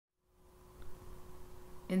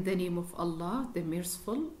In the name of Allah, the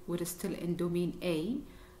Merciful. We're still in domain A,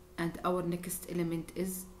 and our next element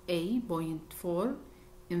is A.4,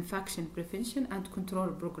 Infection Prevention and Control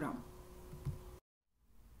Program.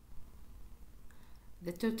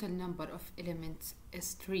 The total number of elements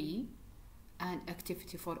is 3, and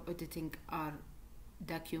activity for auditing are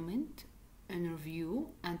document, interview,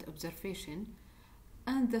 and observation,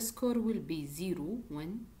 and the score will be 0,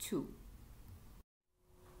 1, 2.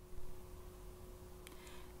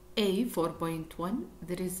 A 4.1,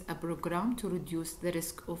 there is a program to reduce the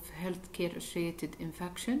risk of healthcare-associated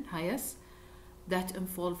infection, HIAS, that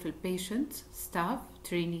involve patients, staff,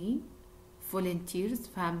 trainee, volunteers,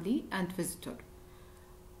 family, and visitor,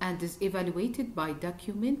 and is evaluated by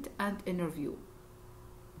document and interview.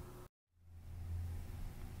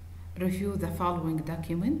 Review the following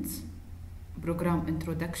documents: program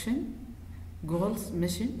introduction, goals,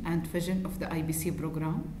 mission, and vision of the IBC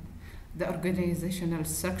program, the organizational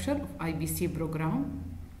structure of IBC program,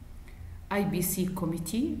 IBC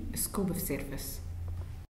committee, scope of service.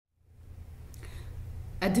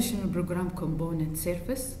 Additional program component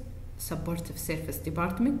service, supportive service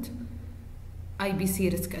department,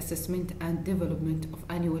 IBC risk assessment and development of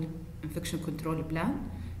annual infection control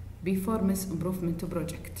plan, performance improvement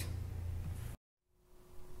project.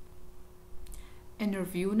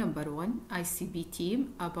 Interview number 1, ICB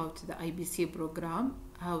team about the IBC program,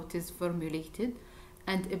 how it is formulated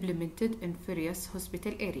and implemented in various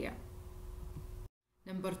hospital area.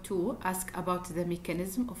 Number 2, ask about the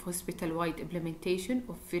mechanism of hospital-wide implementation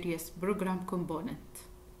of various program components.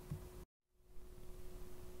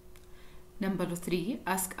 Number 3,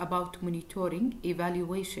 ask about monitoring,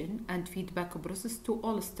 evaluation, and feedback process to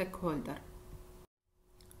all stakeholders.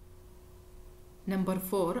 Number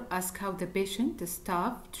 4, ask how the patient,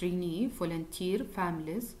 staff, trainee, volunteer,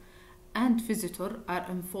 families, and visitor are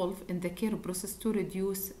involved in the care process to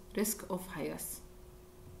reduce risk of HIAS.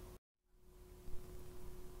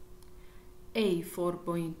 A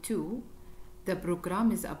 4.2, the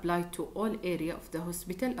program is applied to all areas of the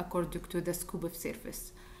hospital according to the scope of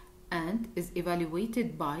service and is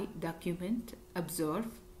evaluated by document, observe,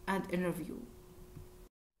 and interview.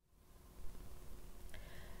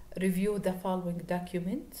 Review the following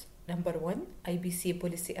documents. Number 1, IBC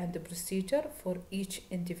policy and procedure for each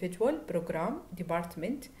individual program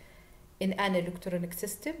department in an electronic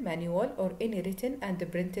system, manual, or any written and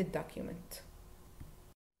printed document.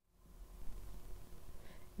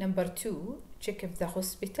 Number 2, check if the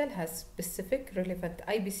hospital has specific relevant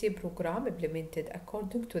IBC program implemented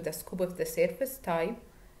according to the scope of the service type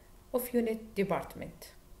of unit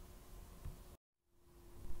department.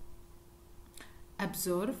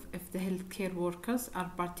 Observe if the healthcare workers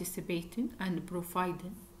are participating and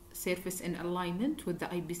providing service in alignment with the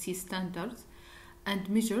IBC standards and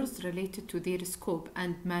measures related to their scope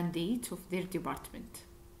and mandate of their department.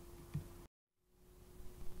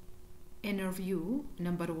 Interview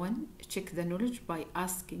number 1, check the knowledge by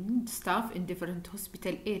asking staff in different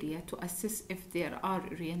hospital area to assess if they are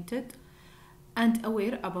oriented and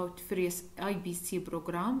aware about various IBC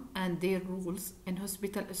program and their rules in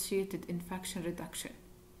hospital-associated infection reduction.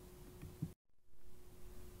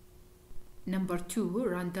 Number 2,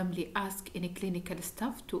 randomly ask any clinical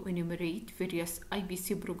staff to enumerate various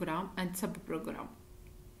IBC program and sub-program.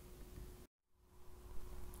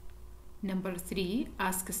 Number 3,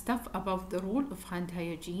 ask staff about the role of hand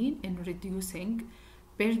hygiene in reducing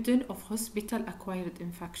burden of hospital-acquired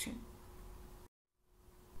infection.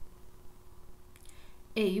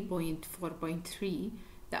 A.4.3,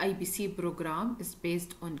 the IBC program is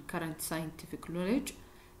based on current scientific knowledge,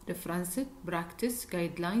 referenced practice,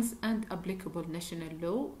 guidelines, and applicable national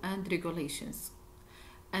law and regulations,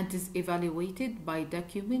 and is evaluated by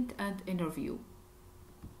document and interview.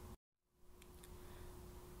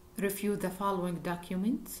 Review the following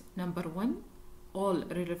documents. Number 1, all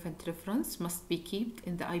relevant reference must be kept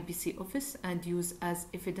in the IBC office and used as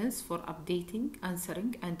evidence for updating,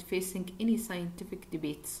 answering, and facing any scientific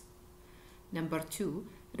debates. Number 2,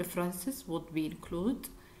 references would be include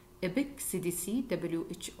EPIC, CDC,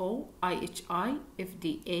 WHO, IHI,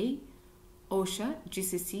 FDA, OSHA,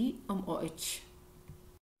 GCC, MOH.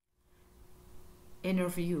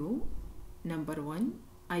 Interview number 1,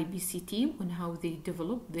 IBC team on how they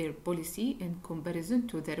develop their policy in comparison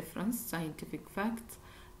to the reference scientific facts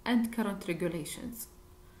and current regulations.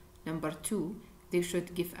 Number 2, they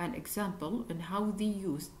should give an example on how they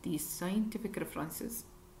use these scientific references.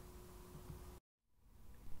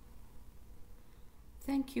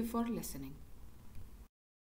 Thank you for listening.